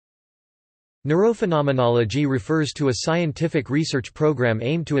Neurophenomenology refers to a scientific research program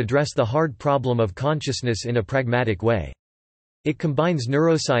aimed to address the hard problem of consciousness in a pragmatic way. It combines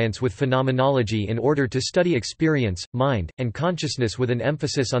neuroscience with phenomenology in order to study experience, mind, and consciousness with an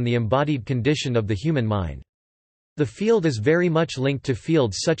emphasis on the embodied condition of the human mind. The field is very much linked to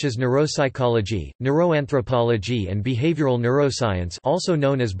fields such as neuropsychology, neuroanthropology and behavioral neuroscience, also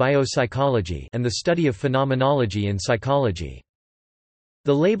known as biopsychology, and the study of phenomenology in psychology.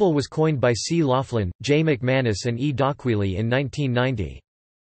 The label was coined by C. Laughlin, J. McManus and E. Docqueely in 1990.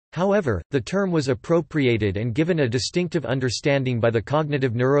 However, the term was appropriated and given a distinctive understanding by the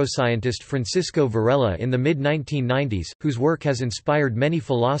cognitive neuroscientist Francisco Varela in the mid-1990s, whose work has inspired many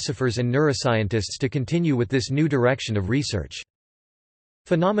philosophers and neuroscientists to continue with this new direction of research.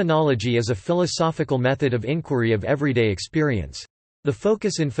 Phenomenology is a philosophical method of inquiry of everyday experience. The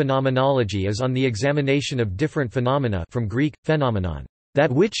focus in phenomenology is on the examination of different phenomena, from Greek, phenomenon, that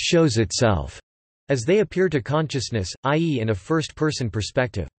which shows itself, as they appear to consciousness, i.e. in a first-person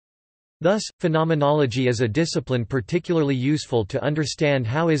perspective. Thus, phenomenology is a discipline particularly useful to understand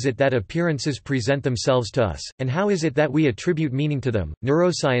how is it that appearances present themselves to us, and how is it that we attribute meaning to them.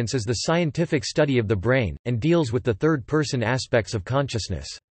 Neuroscience is the scientific study of the brain, and deals with the third-person aspects of consciousness.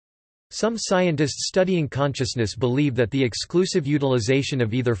 Some scientists studying consciousness believe that the exclusive utilization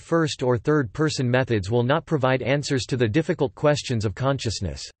of either first or third-person methods will not provide answers to the difficult questions of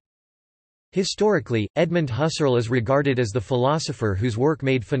consciousness. Historically, Edmund Husserl is regarded as the philosopher whose work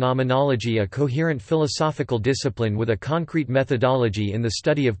made phenomenology a coherent philosophical discipline with a concrete methodology in the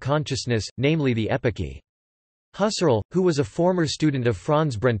study of consciousness, namely the epoche. Husserl, who was a former student of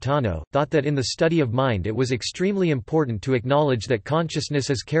Franz Brentano, thought that in the study of mind it was extremely important to acknowledge that consciousness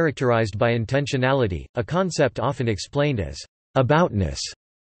is characterized by intentionality, a concept often explained as aboutness.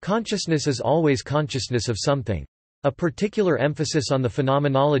 Consciousness is always consciousness of something. A particular emphasis on the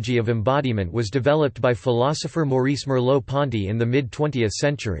phenomenology of embodiment was developed by philosopher Maurice Merleau-Ponty in the mid-20th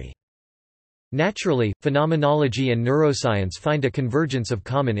century. Naturally, phenomenology and neuroscience find a convergence of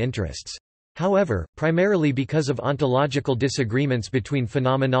common interests. However, primarily because of ontological disagreements between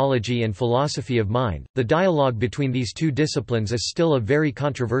phenomenology and philosophy of mind, the dialogue between these two disciplines is still a very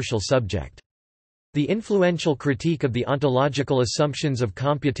controversial subject. The influential critique of the ontological assumptions of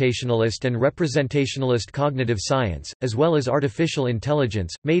computationalist and representationalist cognitive science, as well as artificial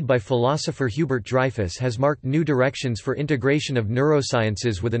intelligence, made by philosopher Hubert Dreyfus has marked new directions for integration of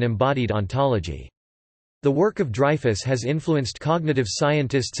neurosciences with an embodied ontology. The work of Dreyfus has influenced cognitive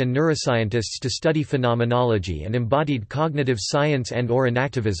scientists and neuroscientists to study phenomenology and embodied cognitive science and/or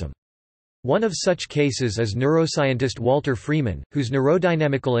enactivism. One of such cases is neuroscientist Walter Freeman, whose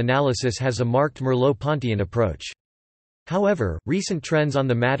neurodynamical analysis has a marked Merleau-Pontian approach. However, recent trends on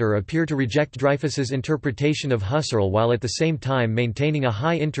the matter appear to reject Dreyfus's interpretation of Husserl while at the same time maintaining a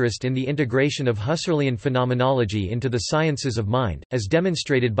high interest in the integration of Husserlian phenomenology into the sciences of mind, as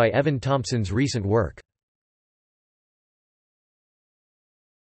demonstrated by Evan Thompson's recent work.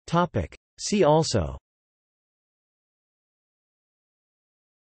 See also: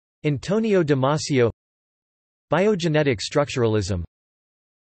 Antonio Damasio, biogenetic structuralism,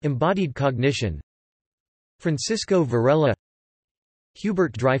 embodied cognition, Francisco Varela,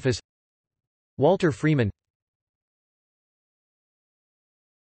 Hubert Dreyfus, Walter Freeman.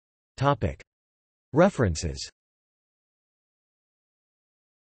 References.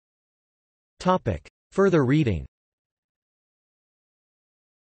 Further reading.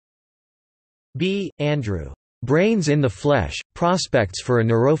 B. Andrew. Brains in the Flesh, Prospects for a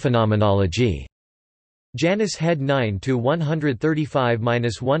Neurophenomenology. Janus Head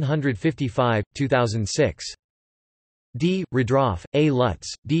 9-135-155, 2006. D. Redroff, A.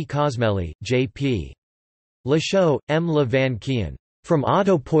 Lutz, D. Cosmelli, J. P. Lachaud, M. Le Van Kien. From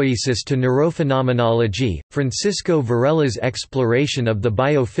Autopoiesis to Neurophenomenology, Francisco Varela's Exploration of the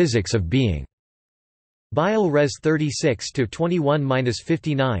Biophysics of Being. BioRes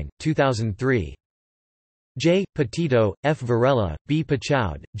 36-21-59, 2003. J. Petito, F. Varela, B.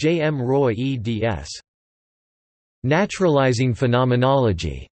 Pachaud, J. M. Roy eds. Naturalizing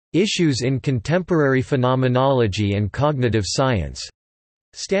Phenomenology. Issues in Contemporary Phenomenology and Cognitive Science.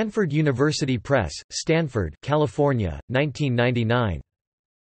 Stanford University Press, Stanford, California, 1999.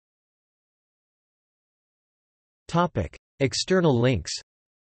 External links.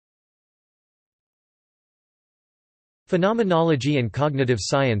 Phenomenology and Cognitive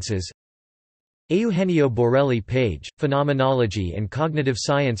Sciences. Eugenio Borelli page, Phenomenology and Cognitive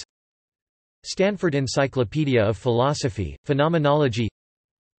Science. Stanford Encyclopedia of Philosophy, Phenomenology.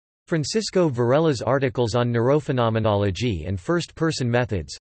 Francisco Varela's articles on neurophenomenology and first-person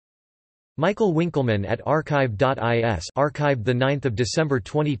methods. Michael Winkelmann at archive.is, archived 9 December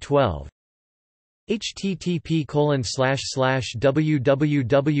 2012.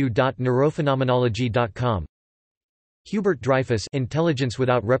 http://www.neurophenomenology.com. Hubert Dreyfus, Intelligence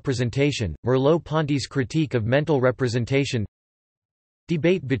Without Representation, Merleau-Ponty's Critique of Mental Representation.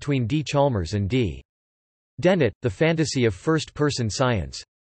 Debate between D. Chalmers and D. Dennett, The Fantasy of First-Person Science.